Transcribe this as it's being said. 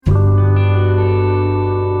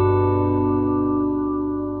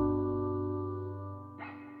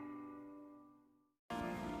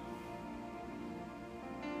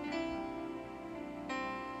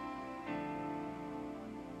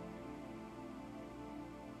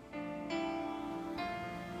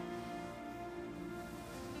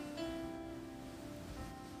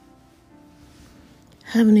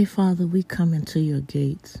Heavenly Father, we come into your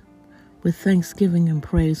gates with thanksgiving and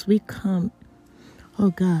praise. We come, oh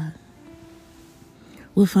God,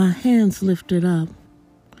 with our hands lifted up.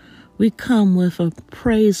 We come with a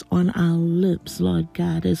praise on our lips, Lord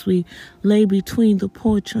God, as we lay between the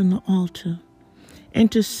porch and the altar,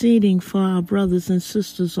 interceding for our brothers and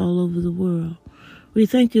sisters all over the world. We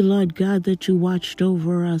thank you, Lord God, that you watched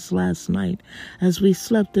over us last night as we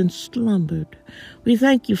slept and slumbered. We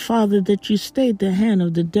thank you, Father, that you stayed the hand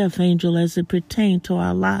of the death angel as it pertained to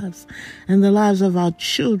our lives and the lives of our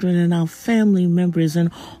children and our family members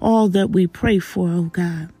and all that we pray for, oh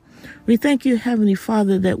God. We thank you, Heavenly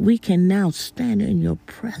Father, that we can now stand in your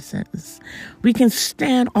presence. We can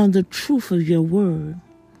stand on the truth of your word.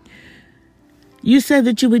 You said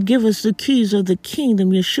that you would give us the keys of the kingdom.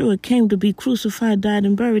 Yeshua came to be crucified, died,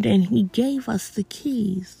 and buried, and he gave us the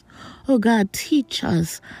keys. Oh God, teach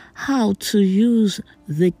us how to use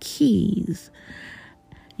the keys.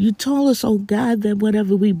 You told us, oh God, that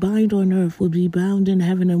whatever we bind on earth will be bound in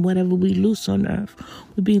heaven, and whatever we loose on earth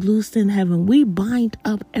will be loosed in heaven. We bind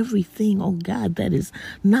up everything, oh God, that is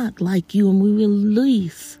not like you, and we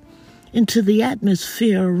release into the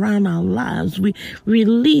atmosphere around our lives. We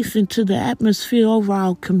release into the atmosphere over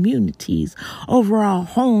our communities, over our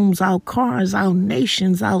homes, our cars, our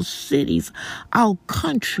nations, our cities, our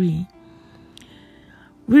country.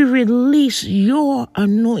 We release your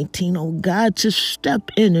anointing, oh God, to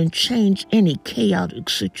step in and change any chaotic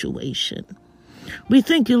situation. We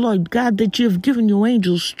thank you, Lord God, that you have given your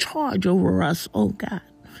angels charge over us, oh God,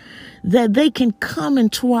 that they can come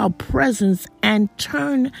into our presence and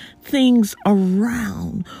turn things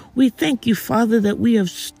around. We thank you, Father, that we are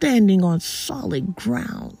standing on solid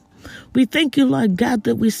ground. We thank you, Lord God,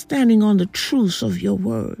 that we're standing on the truths of your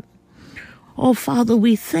word. Oh, Father,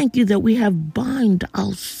 we thank you that we have bound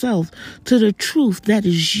ourselves to the truth that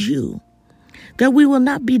is you, that we will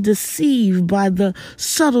not be deceived by the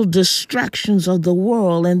subtle distractions of the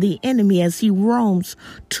world and the enemy as he roams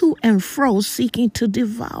to and fro seeking to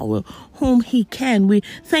devour whom he can. We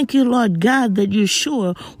thank you, Lord God, that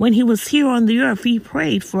Yeshua, when he was here on the earth, he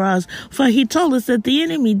prayed for us, for he told us that the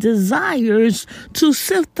enemy desires to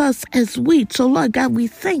sift us as wheat. So, Lord God, we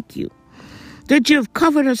thank you that you have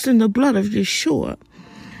covered us in the blood of Yeshua,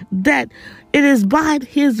 that it is by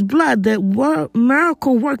his blood that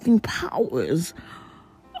miracle-working powers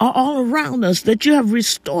are all around us, that you have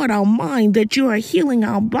restored our mind, that you are healing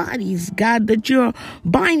our bodies, God, that you're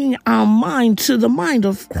binding our mind to the mind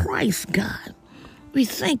of Christ, God. We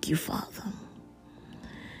thank you, Father,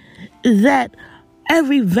 that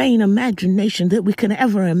every vain imagination that we can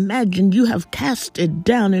ever imagine, you have cast it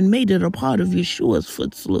down and made it a part of Yeshua's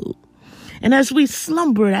footstool. And as we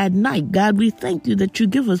slumber at night, God, we thank you that you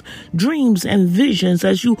give us dreams and visions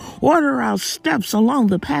as you order our steps along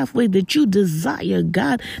the pathway that you desire,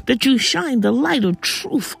 God, that you shine the light of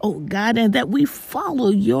truth, oh God, and that we follow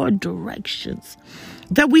your directions,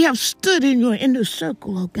 that we have stood in your inner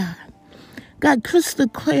circle, oh God. God, crystal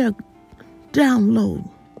clear download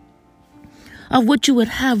of what you would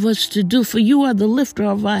have us to do, for you are the lifter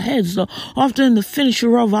of our heads, the author and the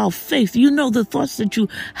finisher of our faith. You know the thoughts that you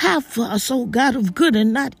have for us, oh God, of good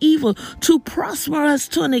and not evil, to prosper us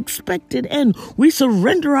to an expected end. We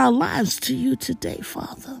surrender our lives to you today,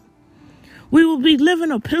 Father. We will be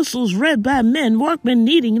living epistles read by men, workmen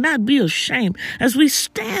needing not be ashamed, as we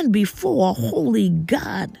stand before a holy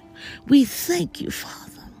God. We thank you,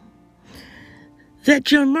 Father, that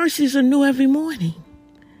your mercies are new every morning.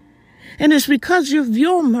 And it's because of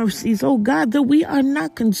your mercies, oh God, that we are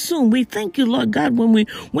not consumed. We thank you, Lord God, when we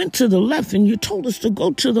went to the left and you told us to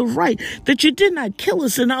go to the right, that you did not kill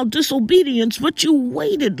us in our disobedience, but you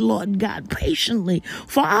waited, Lord God, patiently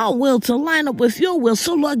for our will to line up with your will.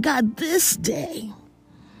 So, Lord God, this day,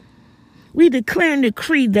 we declare and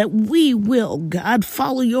decree that we will, God,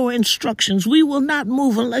 follow your instructions. We will not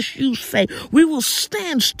move unless you say. We will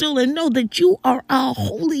stand still and know that you are our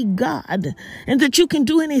holy God and that you can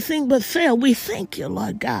do anything but fail. We thank you,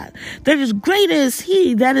 Lord God, that is greater is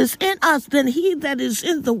he that is in us than he that is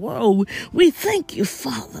in the world. We thank you,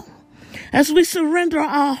 Father, as we surrender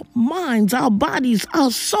our minds, our bodies,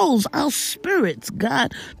 our souls, our spirits,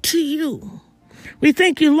 God, to you. We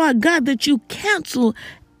thank you, Lord God, that you cancel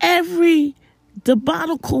every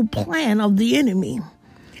diabolical plan of the enemy,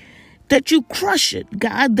 that you crush it,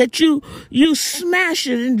 God, that you smash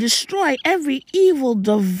it and destroy every evil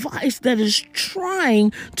device that is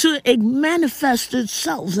trying to manifest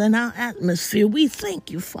itself in our atmosphere. We thank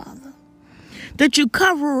you, Father, that you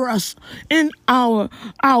cover us in our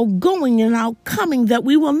going and our coming, that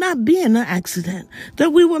we will not be in an accident,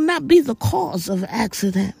 that we will not be the cause of an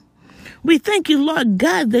accident. We thank you, Lord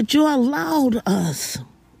God, that you allowed us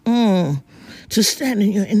to stand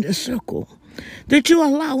in your inner circle, that you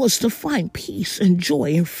allow us to find peace and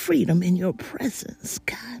joy and freedom in your presence,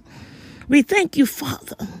 God. We thank you,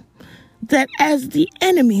 Father, that as the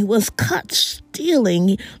enemy was caught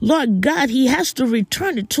stealing, Lord God, he has to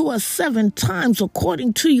return it to us 7 times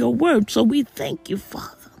according to your word. So we thank you,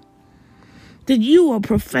 Father, that you are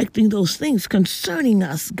perfecting those things concerning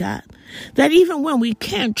us, God, that even when we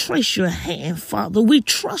can't trace your hand, Father, we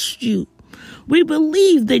trust you. We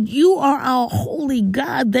believe that you are our holy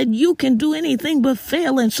God, that you can do anything but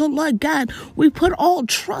fail. And so, Lord God, we put all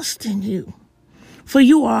trust in you. For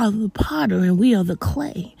you are the potter and we are the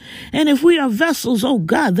clay. And if we are vessels, oh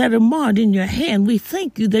God, that are marred in your hand, we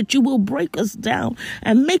thank you that you will break us down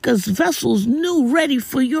and make us vessels new, ready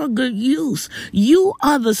for your good use. You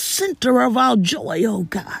are the center of our joy, oh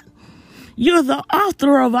God. You're the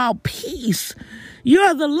author of our peace.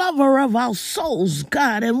 You're the lover of our souls,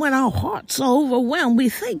 God. And when our hearts are overwhelmed, we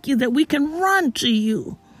thank you that we can run to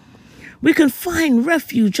you. We can find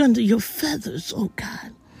refuge under your feathers, oh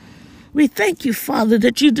God. We thank you, Father,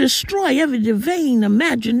 that you destroy every vain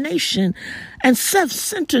imagination and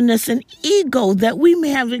self-centeredness and ego that we may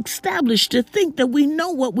have established to think that we know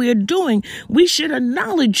what we're doing. We should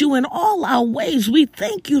acknowledge you in all our ways. We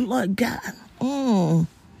thank you, Lord God,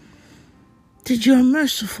 that you're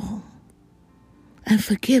merciful and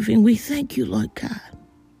forgiving. We thank you, Lord God,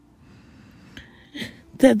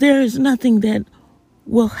 that there is nothing that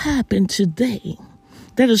will happen today,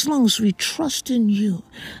 that as long as we trust in you,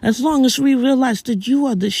 as long as we realize that you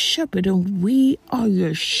are the shepherd and we are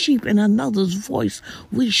your sheep, and another's voice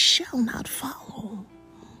we shall not follow,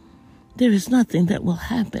 there is nothing that will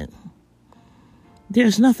happen.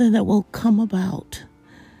 There's nothing that will come about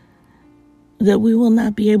that we will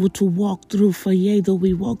not be able to walk through. For yea, though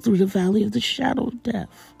we walk through the valley of the shadow of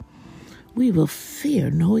death, we will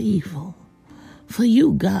fear no evil. For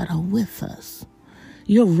you, God, are with us.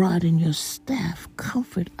 Your rod and your staff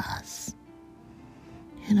comfort us.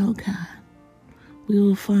 And oh God, we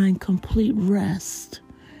will find complete rest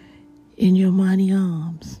in your mighty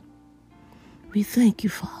arms. We thank you,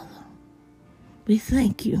 Father. We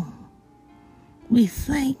thank you. We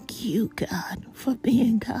thank you, God, for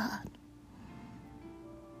being God.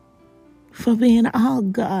 For being our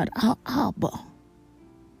God, our Abba.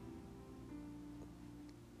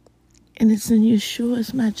 And it's in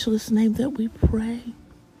Yeshua's matchless name that we pray.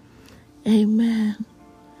 Amen,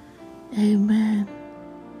 amen,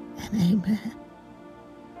 and amen.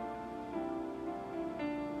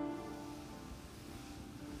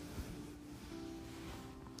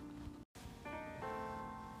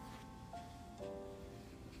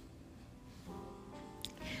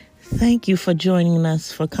 Thank you for joining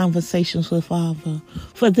us for Conversations with Abba.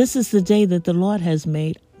 For this is the day that the Lord has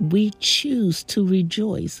made. We choose to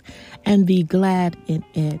rejoice and be glad in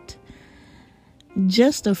it.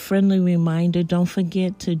 Just a friendly reminder, don't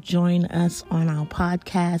forget to join us on our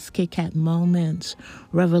podcast, Kit Kat Moments,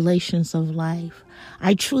 Revelations of Life.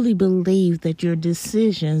 I truly believe that your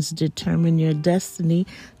decisions determine your destiny,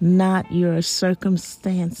 not your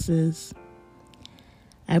circumstances.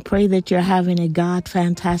 I pray that you're having a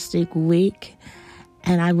God-fantastic week,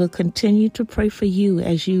 and I will continue to pray for you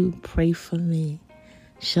as you pray for me.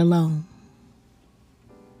 Shalom.